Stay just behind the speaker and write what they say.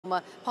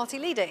former party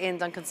leader Iain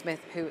Duncan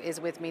Smith, who is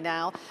with me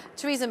now.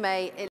 Theresa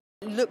May, it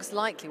looks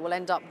likely, will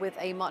end up with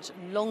a much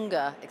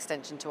longer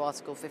extension to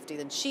Article 50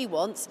 than she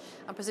wants,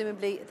 and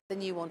presumably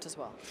than you want as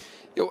well.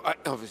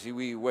 Obviously,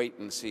 we wait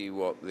and see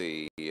what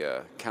the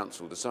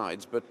Council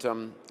decides, but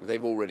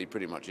they've already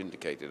pretty much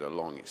indicated a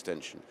long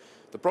extension.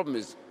 The problem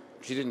is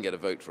she didn't get a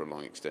vote for a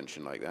long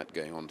extension like that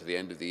going on to the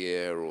end of the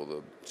year or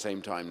the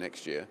same time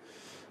next year.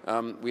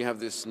 We have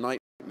this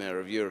nightmare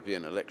of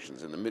European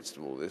elections in the midst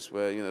of all this,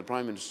 where the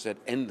Prime Minister said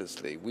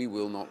endlessly, we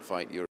will not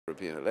fight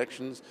European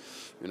elections.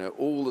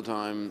 All the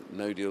time,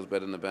 no deal's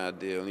better than a bad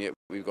deal, and yet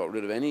we've got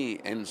rid of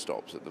any end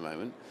stops at the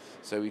moment.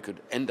 So we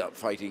could end up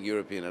fighting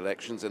European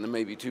elections, and then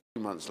maybe 2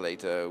 months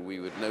later we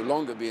would no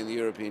longer be in the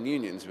European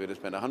Union, so we'd have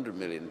spent £100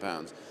 million.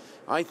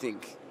 I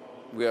think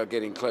we are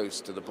getting close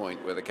to the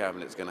point where the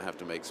Cabinet's going to have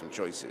to make some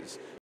choices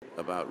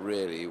about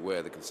really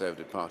where the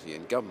Conservative Party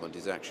in government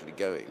is actually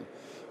going,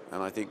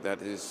 and I think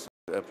that is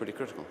pretty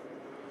critical.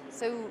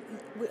 So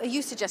are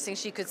you suggesting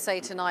she could say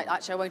tonight,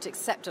 actually I won't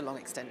accept a long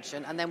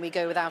extension, and then we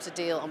go without a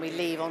deal and we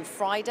leave on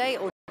Friday,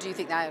 or do you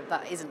think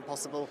that isn't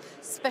possible,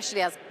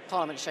 especially as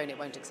Parliament's shown it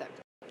won't accept?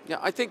 Yeah,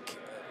 I think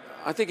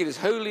it is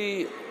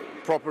wholly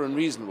proper and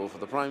reasonable for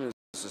the Prime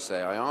Minister to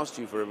say, I asked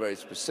you for a very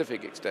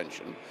specific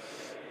extension.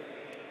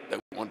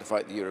 Don't want to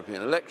fight the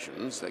European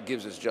elections. That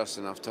gives us just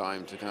enough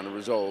time to kind of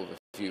resolve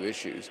a few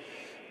issues.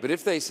 But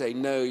if they say,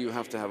 no, you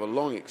have to have a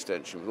long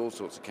extension with all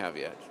sorts of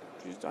caveats,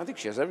 I think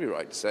she has every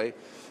right to say,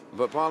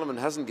 but Parliament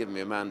hasn't given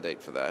me a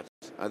mandate for that.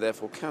 I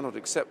therefore cannot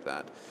accept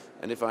that.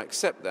 And if I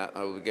accept that,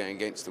 I will be going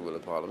against the will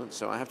of Parliament.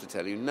 So I have to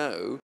tell you,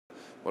 no.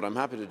 What I'm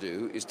happy to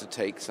do is to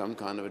take some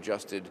kind of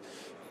adjusted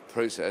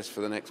process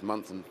for the next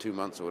month and 2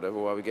 months or whatever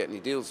while we get any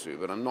deals through.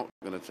 But I'm not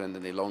going to spend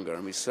any longer,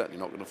 and we're certainly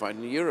not going to fight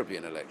any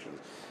European elections.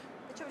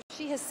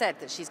 She has said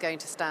that she's going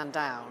to stand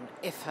down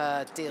if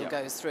her deal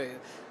goes through.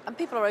 And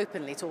people are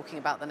openly talking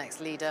about the next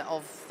leader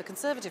of the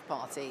Conservative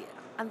Party.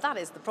 And that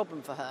is the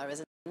problem for her,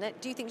 isn't it?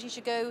 Do you think she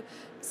should go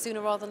sooner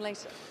rather than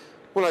later?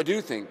 Well, I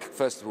do think,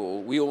 first of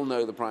all, we all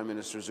know the Prime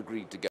Minister has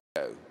agreed to go.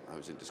 I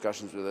was in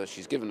discussions with her.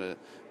 She's given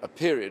a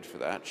period for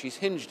that. She's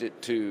hinged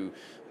it to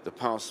the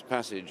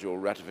passage or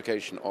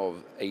ratification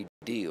of a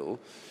deal.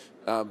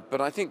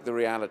 But I think the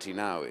reality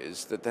now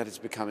is that is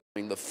becoming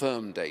the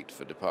firm date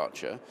for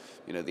departure,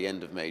 the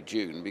end of May,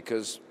 June,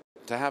 because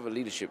to have a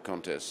leadership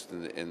contest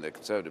in the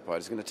Conservative Party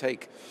is going to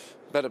take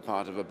the better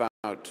part of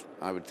about,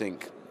 I would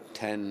think,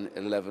 10,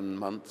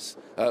 11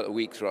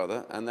 weeks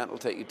rather, and that will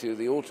take you to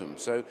the autumn.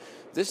 So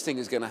this thing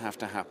is going to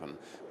happen.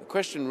 The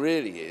question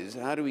really is,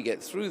 how do we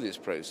get through this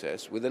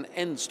process with an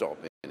end stop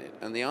in it?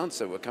 And the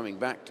answer we're coming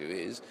back to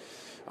is,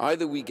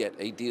 either we get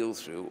a deal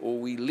through or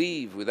we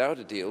leave without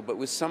a deal, but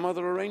with some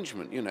other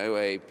arrangement,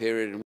 a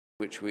period in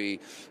which we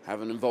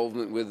have an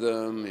involvement with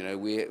them,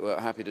 we're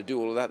happy to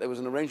do all of that. There was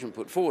an arrangement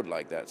put forward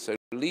like that. So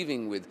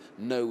leaving with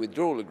no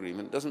withdrawal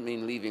agreement doesn't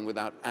mean leaving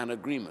without an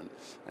agreement.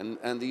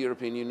 And the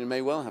European Union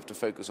may well have to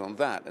focus on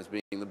that as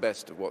being the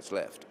best of what's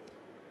left.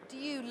 Do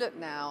you look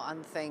now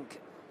and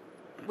think,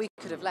 we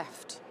could have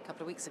left a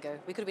couple of weeks ago.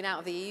 We could have been out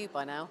of the EU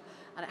by now,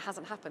 and it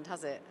hasn't happened,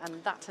 has it?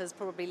 And that has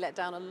probably let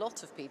down a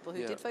lot of people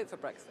who did vote for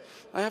Brexit.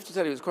 I have to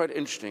tell you, it's quite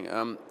interesting.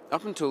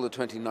 Up until the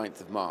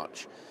 29th of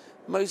March,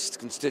 most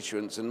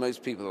constituents and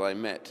most people that I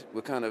met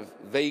were kind of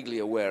vaguely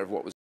aware of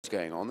what was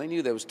going on. They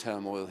knew there was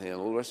turmoil here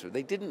and all the rest of it.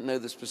 They didn't know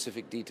the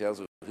specific details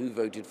of who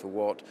voted for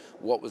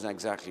what was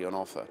exactly on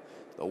offer.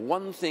 The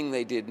one thing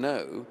they did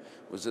know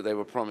was that they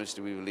were promised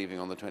that we were leaving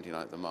on the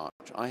 29th of March.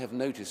 I have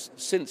noticed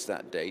since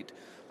that date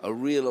a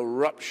real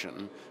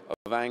eruption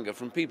of anger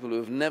from people who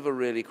have never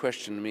really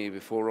questioned me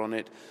before on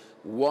it.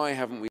 Why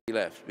haven't we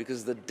left?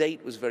 Because the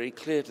date was very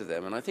clear to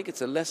them, and I think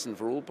it's a lesson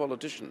for all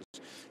politicians.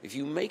 If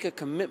you make a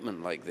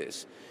commitment like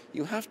this,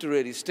 you have to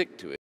really stick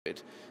to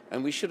it,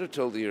 and we should have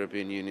told the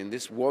European Union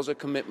this was a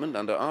commitment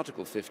under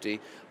Article 50.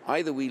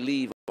 Either we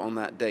leave on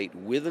that date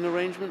with an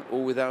arrangement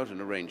or without an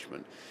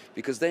arrangement,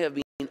 because they have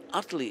been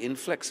utterly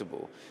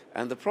inflexible,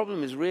 and the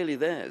problem is really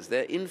theirs.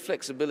 Their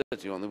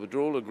inflexibility on the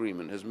withdrawal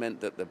agreement has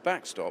meant that the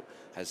backstop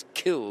has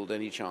killed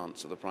any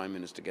chance of the Prime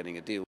Minister getting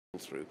a deal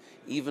through.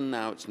 Even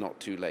now it's not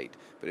too late.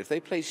 But if they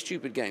play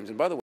stupid games, and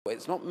by the way,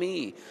 it's not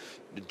me,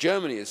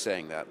 Germany is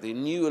saying that, the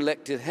new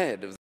elected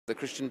head of the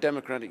Christian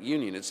Democratic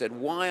Union had said,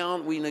 why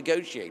aren't we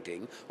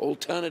negotiating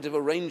alternative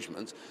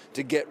arrangements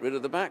to get rid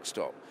of the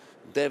backstop?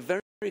 They're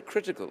very, very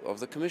critical of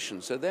the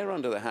Commission, so they're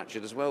under the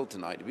hatchet as well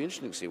tonight. It'll be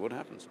interesting to see what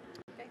happens.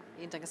 Okay.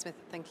 Iain Duncan Smith,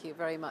 thank you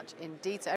very much indeed.